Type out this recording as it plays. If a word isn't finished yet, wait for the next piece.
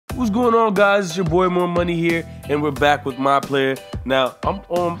What's going on, guys? It's your boy More Money here, and we're back with Myplayer. Now, I'm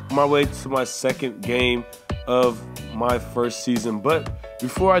on my way to my second game of my first season, but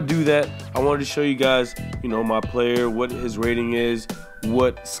before I do that, I wanted to show you guys, my player, what his rating is,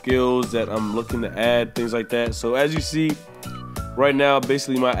 what skills that I'm looking to add, things like that. So as you see, right now,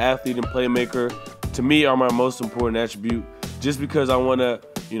 basically my athlete and playmaker, to me, are my most important attribute, just because I want to,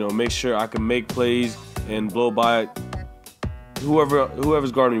 make sure I can make plays and blow by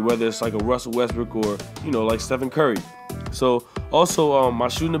whoever's guarding me, whether it's like a Russell Westbrook or, like Stephen Curry. So also my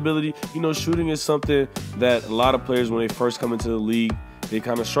shooting ability, shooting is something that a lot of players, when they first come into the league, they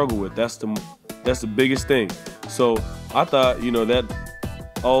kind of struggle with. That's the biggest thing. So I thought, that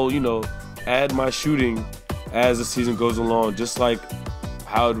I'll, add my shooting as the season goes along, just like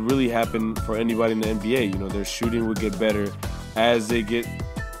how it really happened for anybody in the NBA. Their shooting would get better as they get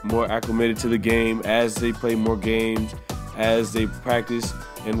more acclimated to the game, as they play more games, as they practice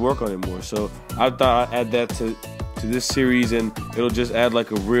and work on it more. So I thought I'd add that to this series, and it'll just add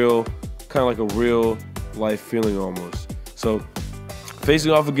like a real life feeling almost. So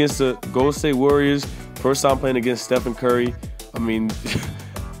facing off against the Golden State Warriors, first time playing against Stephen Curry. I mean,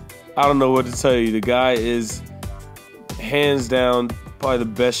 I don't know what to tell you. The guy is hands down probably the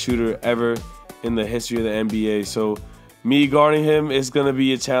best shooter ever in the history of the NBA. So me guarding him is gonna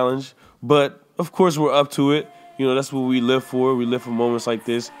be a challenge, but of course we're up to it. That's what we live for. We live for moments like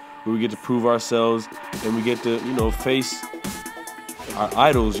this where we get to prove ourselves and we get to, face our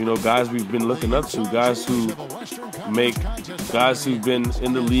idols, guys we've been looking up to, guys who've been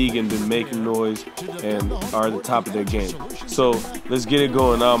in the league and been making noise and are at the top of their game. So let's get it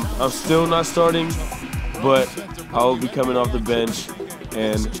going. I'm still not starting, but I'll be coming off the bench,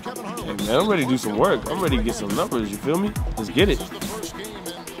 and man, I'm ready to do some work. I'm ready to get some numbers, you feel me? Let's get it.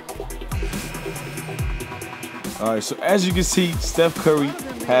 All right, so as you can see, Steph Curry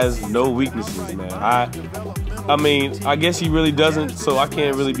has no weaknesses, man. I mean, I guess he really doesn't, so I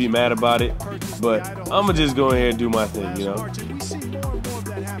can't really be mad about it. But I'm gonna just go in here and do my thing,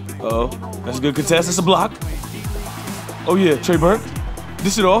 Uh-oh, that's a good contest. That's a block. Oh yeah, Trey Burke,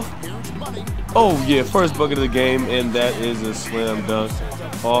 dish it off. Oh yeah, first bucket of the game, and that is a slam dunk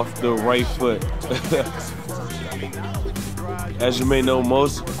off the right foot. As you may know,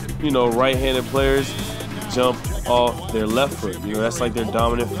 most right-handed players jump off their left foot. That's like their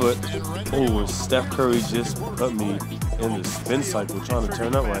dominant foot. Oh, and Steph Curry just put me in the spin cycle trying to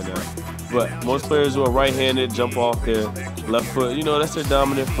turn up right now. But most players who are right-handed jump off their left foot. That's their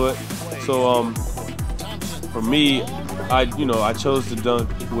dominant foot. So for me, I chose to dunk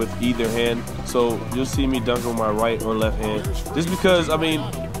with either hand. So you'll see me dunk with my right or left hand. Just because,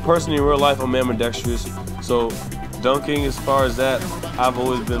 personally in real life, I'm ambidextrous. So dunking, as far as that, I've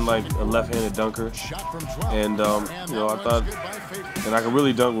always been like a left-handed dunker, and I thought, and I can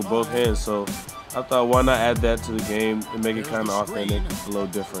really dunk with both hands, so I thought, why not add that to the game and make it kind of authentic, a little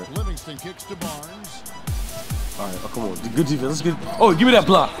different. All right, oh, come on, good defense, let's get. Oh, give me that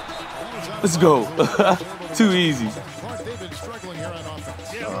block. Let's go. Too easy.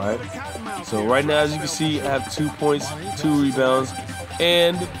 All right. So right now, as you can see, I have 2 points, 2 rebounds,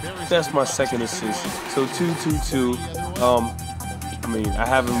 and that's my second assist. So 2-2-2. I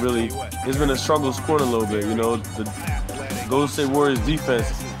haven't really. It's been a struggle scoring a little bit. The Golden State Warriors defense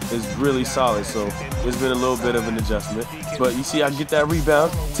is really solid, so it's been a little bit of an adjustment. But you see, I get that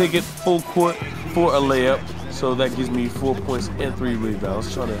rebound, take it full court for a layup. So that gives me 4 points and 3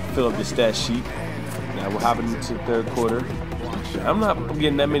 rebounds. Trying to fill up the stat sheet. Now we're hopping into the third quarter. I'm not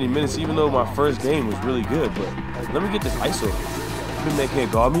getting that many minutes, even though my first game was really good. But let me get this ISO. Big man can't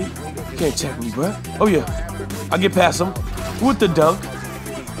guard me. Can't check me, bro. Oh yeah, I get past him with the dunk.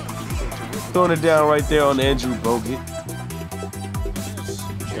 Throwing it down right there on Andrew Bogut.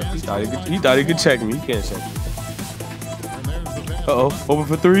 Yeah, he thought he could check me. He can't check me. Uh-oh, open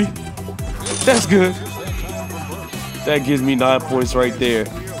for 3. That's good. That gives me 9 points right there.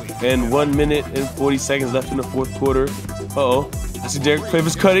 And 1 minute and 40 seconds left in the fourth quarter. Uh-oh, I see Derek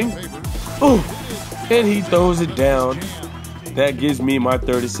Favors cutting. Oh, and he throws it down. That gives me my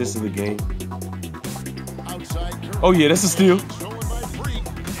 3rd assist of the game. Oh yeah, that's a steal.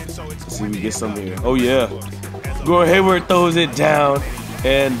 Let's see if we get some here. Oh yeah. Gordon Hayward throws it down,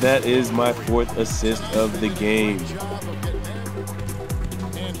 and that is my 4th assist of the game.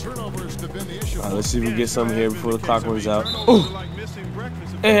 All right, let's see if we get some here before the clock runs out. Oh,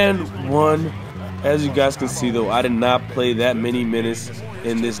 and 1. As you guys can see, though, I did not play that many minutes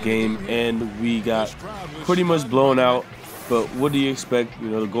in this game, and we got pretty much blown out. But what do you expect?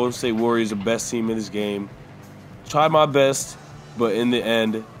 The Golden State Warriors are the best team in this game. Tried my best, but in the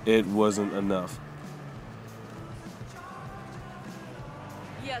end, it wasn't enough.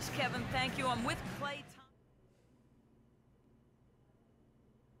 much, Kevin. Thank you. I'm with Clay.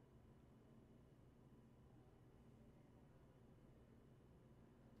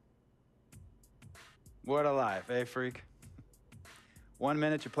 What a life, eh, freak? 1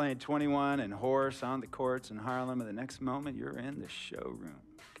 minute you're playing 21 and horse on the courts in Harlem, and the next moment you're in the showroom,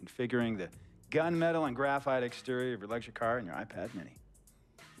 configuring the gunmetal and graphite exterior of your luxury car and your iPad mini.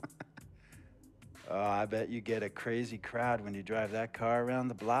 Oh, I bet you get a crazy crowd when you drive that car around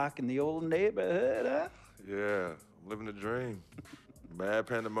the block in the old neighborhood, huh? Yeah, I'm living the dream. Mad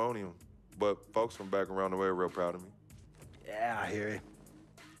pandemonium. But folks from back around the way are real proud of me. Yeah, I hear you.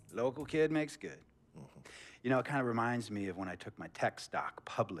 Local kid makes good. You know, it kind of reminds me of when I took my tech stock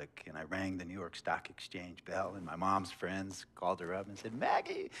public and I rang the New York Stock Exchange bell, and my mom's friends called her up and said,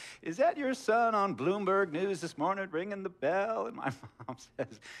 "Maggie, is that your son on Bloomberg News this morning ringing the bell?" And my mom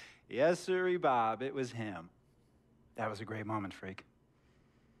says, "Yes, sirree, Bob, it was him." That was a great moment, freak.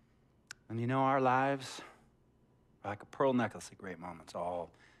 And you know, our lives are like a pearl necklace of great moments, all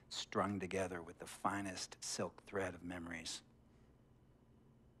strung together with the finest silk thread of memories.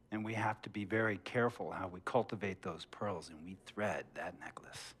 And we have to be very careful how we cultivate those pearls and we thread that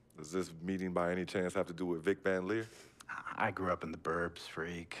necklace. Does this meeting by any chance have to do with Vic Van Leer? I grew up in the burbs,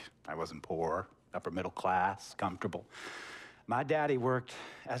 freak. I wasn't poor, upper middle class, comfortable. My daddy worked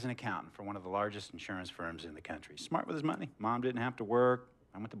as an accountant for one of the largest insurance firms in the country. Smart with his money. Mom didn't have to work.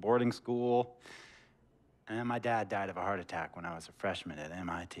 I went to boarding school. And my dad died of a heart attack when I was a freshman at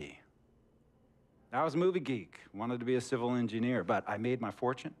MIT. I was a movie geek, wanted to be a civil engineer, but I made my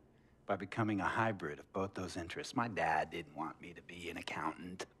fortune by becoming a hybrid of both those interests. My dad didn't want me to be an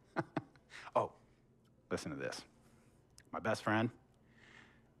accountant. Oh, listen to this. My best friend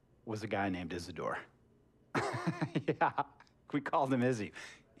was a guy named Isidore. Yeah, we called him Izzy.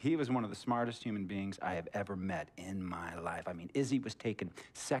 He was one of the smartest human beings I have ever met in my life. I mean, Izzy was taking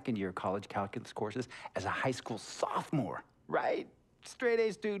second-year college calculus courses as a high school sophomore, right? Straight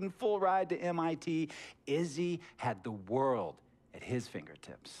A student, full ride to MIT. Izzy had the world at his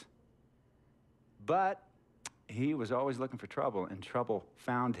fingertips. But he was always looking for trouble, and trouble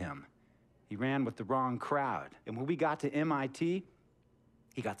found him. He ran with the wrong crowd. And when we got to MIT,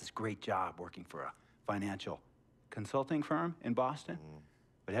 he got this great job working for a financial consulting firm in Boston.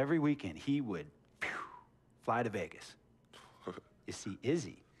 But every weekend, he would fly to Vegas. You see,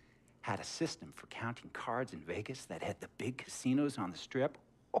 Izzy had a system for counting cards in Vegas that had the big casinos on the Strip.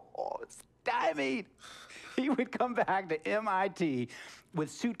 Oh, stymied. He would come back to MIT with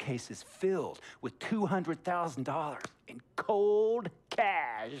suitcases filled with $200,000 in cold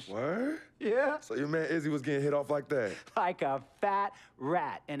cash. What? Yeah. So your man Izzy was getting hit off like that? Like a fat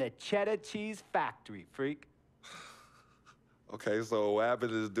rat in a cheddar cheese factory, freak. Okay, so what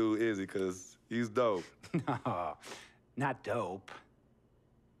happened to this dude Izzy, because he's dope? No, not dope.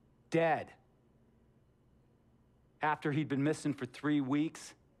 Dead. After he'd been missing for 3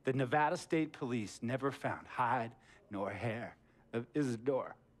 weeks, the Nevada State Police never found hide nor hair of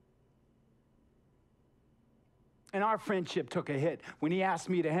Isidore. And our friendship took a hit when he asked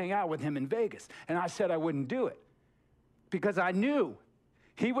me to hang out with him in Vegas, and I said I wouldn't do it because I knew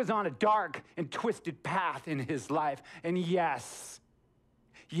he was on a dark and twisted path in his life. And yes,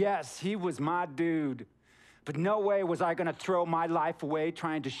 he was my dude. But no way was I gonna throw my life away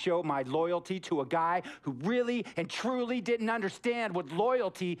trying to show my loyalty to a guy who really and truly didn't understand what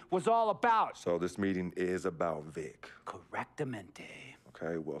loyalty was all about. So this meeting is about Vic. Correctamente.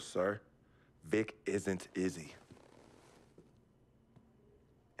 Okay, well, sir, Vic isn't Izzy.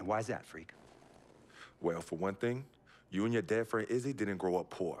 And why's that, freak? Well, for one thing, you and your dead friend Izzy didn't grow up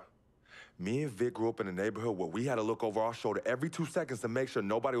poor. Me and Vic grew up in a neighborhood where we had to look over our shoulder every 2 seconds to make sure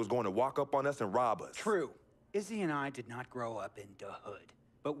nobody was going to walk up on us and rob us. True. Izzy and I did not grow up in the hood.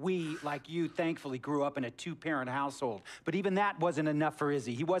 But we, like you, thankfully grew up in a 2-parent household. But even that wasn't enough for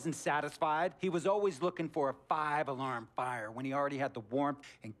Izzy. He wasn't satisfied. He was always looking for a 5-alarm fire when he already had the warmth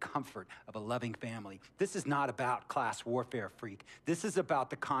and comfort of a loving family. This is not about class warfare, freak. This is about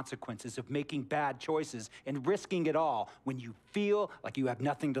the consequences of making bad choices and risking it all when you feel like you have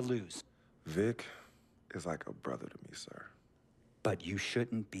nothing to lose. Vic is like a brother to me, sir. But you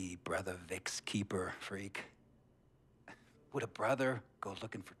shouldn't be Brother Vic's keeper, freak. Would a brother go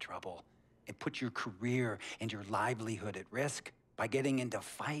looking for trouble and put your career and your livelihood at risk by getting into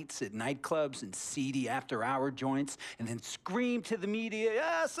fights at nightclubs and seedy after-hour joints and then scream to the media,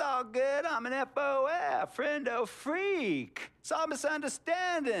 "Yeah, it's all good, I'm an FOF, friendo freak. It's all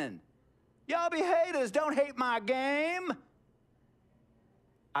misunderstanding. Y'all be haters, don't hate my game."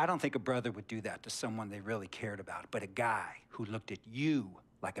 I don't think a brother would do that to someone they really cared about, but a guy who looked at you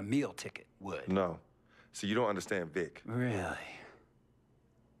like a meal ticket would. No. See, you don't understand Vic. Really?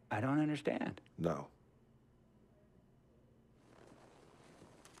 I don't understand. No.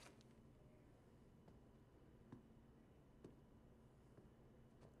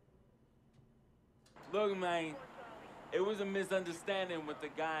 Look, man, it was a misunderstanding with the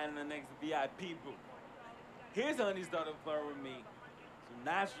guy in the next VIP booth. His honey started flirting with me, so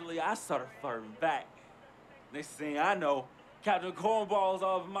naturally I started flirting back. Next thing I know, Captain Cornball's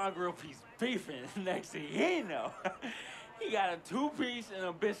off my grill piece beefing. Next thing he know, he got a 2-piece and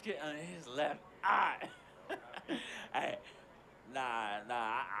a biscuit on his left eye. Hey,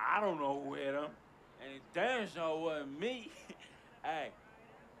 I don't know who hit him, and it damn sure wasn't me. Hey.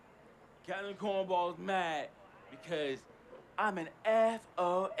 Captain Cornball's mad because I'm an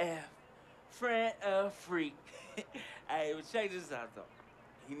FOF, friend of freak. Hey, but check this out, though.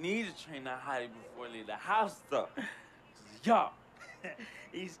 He needs to train that hottie before he leave the house, though. Yo,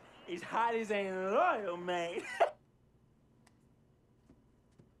 he's hot as ain't loyal, man.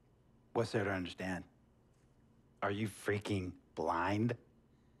 What's there to understand? Are you freaking blind?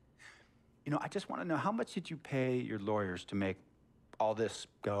 You know, I just want to know, how much did you pay your lawyers to make all this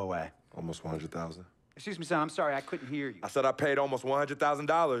go away? Almost 100,000. Excuse me, son, I'm sorry, I couldn't hear you. I said I paid almost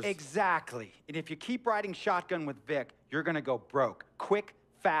 $100,000. Exactly. And if you keep riding shotgun with Vic, you're gonna go broke. Quick,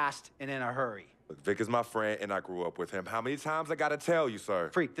 fast, and in a hurry. Look, Vic is my friend, and I grew up with him. How many times I gotta tell you, sir?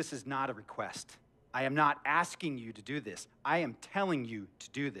 Freak, this is not a request. I am not asking you to do this. I am telling you to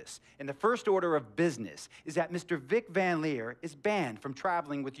do this. And the first order of business is that Mr. Vic Van Leer is banned from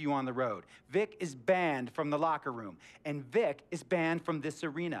traveling with you on the road. Vic is banned from the locker room. And Vic is banned from this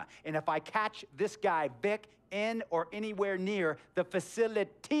arena. And if I catch this guy, Vic, in or anywhere near the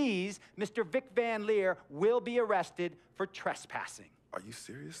facilities, Mr. Vic Van Leer will be arrested for trespassing. Are you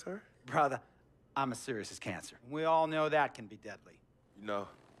serious, sir? Brother, I'm as serious as cancer. We all know that can be deadly. You know,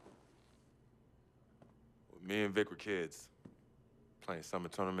 when me and Vic were kids, playing summer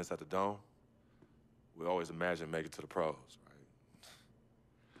tournaments at the Dome, we always imagined making it to the pros, right?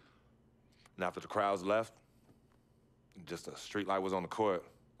 And after the crowds left, just a street light was on the court,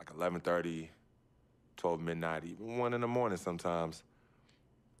 like 11:30, 12 midnight, even 1 in the morning sometimes.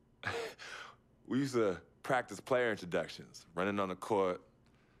 We used to practice player introductions, running on the court,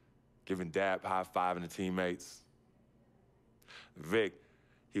 giving dab high-fiving the teammates. Vic,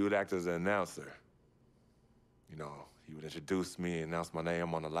 he would act as an announcer. You know, he would introduce me, announce my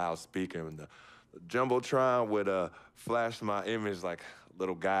name on the loudspeaker, and the Jumbotron would flash my image like a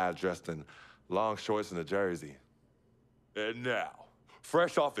little guy dressed in long shorts and a jersey. And now,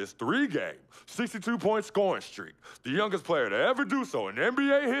 fresh off his 3-game, 62-point scoring streak, the youngest player to ever do so in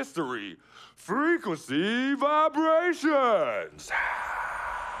NBA history, Frequency Vibrations.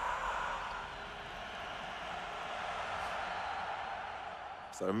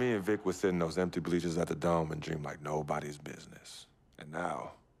 So me and Vic would sit in those empty bleachers at the Dome and dream like nobody's business. And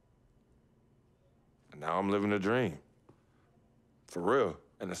now I'm living a dream. For real.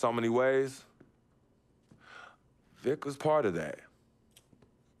 And in so many ways, Vic was part of that.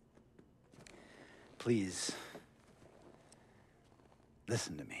 Please,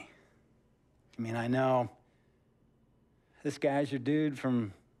 listen to me. I mean, I know this guy's your dude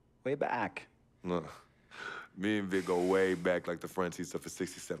from way back. Look, me and Vic go way back like the front seats of a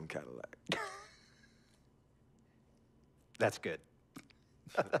 67 Cadillac. That's good.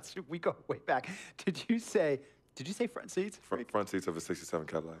 We go way back. Did you say front seats? Front seats of a 67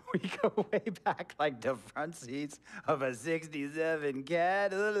 Cadillac. We go way back like the front seats of a 67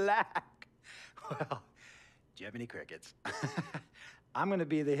 Cadillac. Well, do you have any crickets? I'm gonna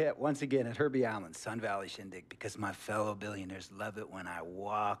be the hit once again at Herbie Allen's Sun Valley Shindig because my fellow billionaires love it when I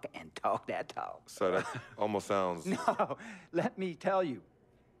walk and talk that talk. So that almost sounds... No, let me tell you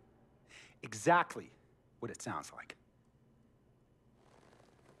exactly what it sounds like.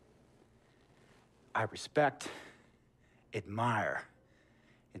 I respect, admire,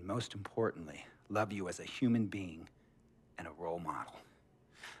 and most importantly, love you as a human being and a role model.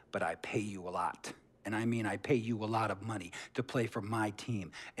 But I pay you a lot. And I mean, I pay you a lot of money to play for my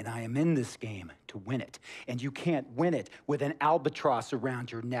team. And I am in this game to win it. And you can't win it with an albatross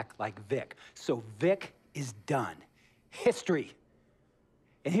around your neck like Vic. So Vic is done. History.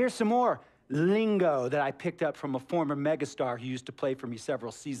 And here's some more lingo that I picked up from a former megastar who used to play for me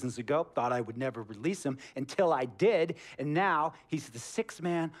several seasons ago. Thought I would never release him until I did. And now he's the 6th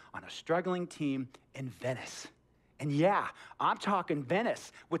man on a struggling team in Venice. And yeah, I'm talking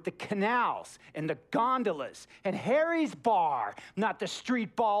Venice with the canals and the gondolas and Harry's bar, not the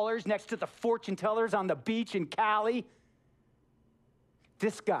street ballers next to the fortune tellers on the beach in Cali.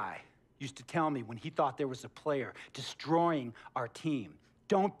 This guy used to tell me when he thought there was a player destroying our team,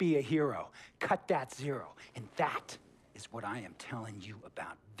 don't be a hero, cut that zero. And that is what I am telling you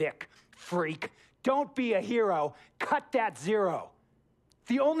about. Vic, freak, don't be a hero. Cut that zero.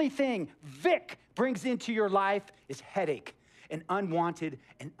 The only thing Vic brings into your life is headache and unwanted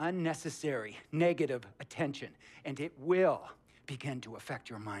and unnecessary negative attention. And it will begin to affect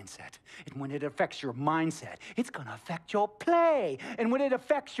your mindset. And when it affects your mindset, it's gonna affect your play. And when it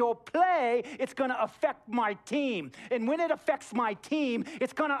affects your play, it's gonna affect my team. And when it affects my team,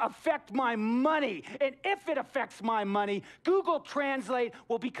 it's gonna affect my money. And if it affects my money, Google Translate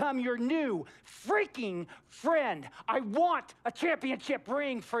will become your new freaking friend. I want a championship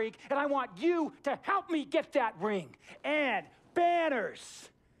ring, freak, and I want you to help me get that ring. And banners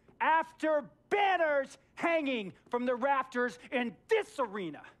after banners hanging from the rafters in this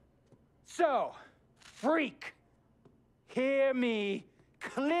arena. So, freak, hear me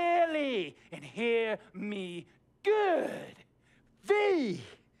clearly and hear me good. V,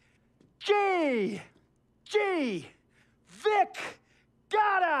 G, G, Vic,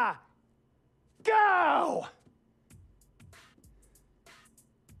 gotta go.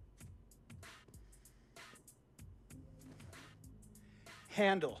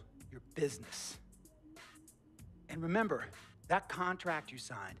 Handle your business. And remember, that contract you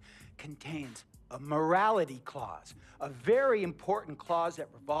signed contains a morality clause, a very important clause that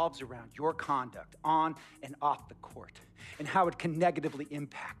revolves around your conduct on and off the court, and how it can negatively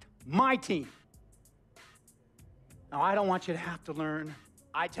impact my team. Now, I don't want you to have to learn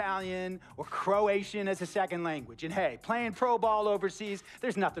Italian or Croatian as a second language. And hey, playing pro ball overseas,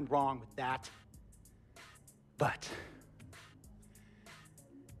 there's nothing wrong with that. But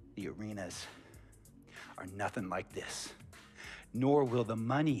the arenas are nothing like this, nor will the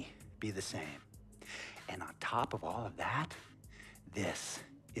money be the same. And on top of all of that, this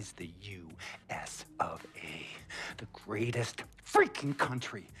is the US of A, the greatest freaking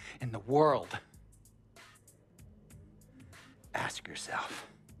country in the world. Ask yourself,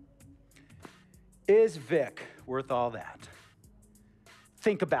 is Vic worth all that?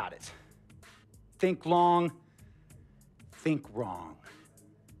 Think about it. Think long, think wrong.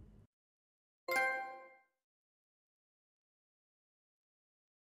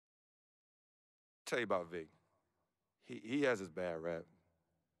 Tell you about Vic. He has his bad rap.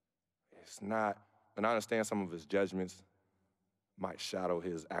 It's not, and I understand some of his judgments might shadow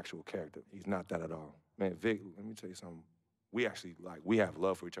his actual character. He's not that at all. Man, Vic, let me tell you something. We actually, we have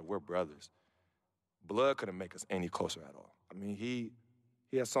love for each other. We're brothers. Blood couldn't make us any closer at all. I mean, he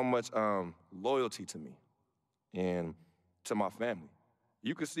has so much loyalty to me and to my family.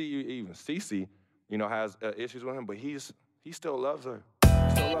 You could see even Cece, has issues with him, but he still loves her.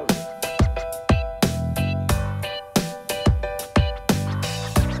 He still loves her.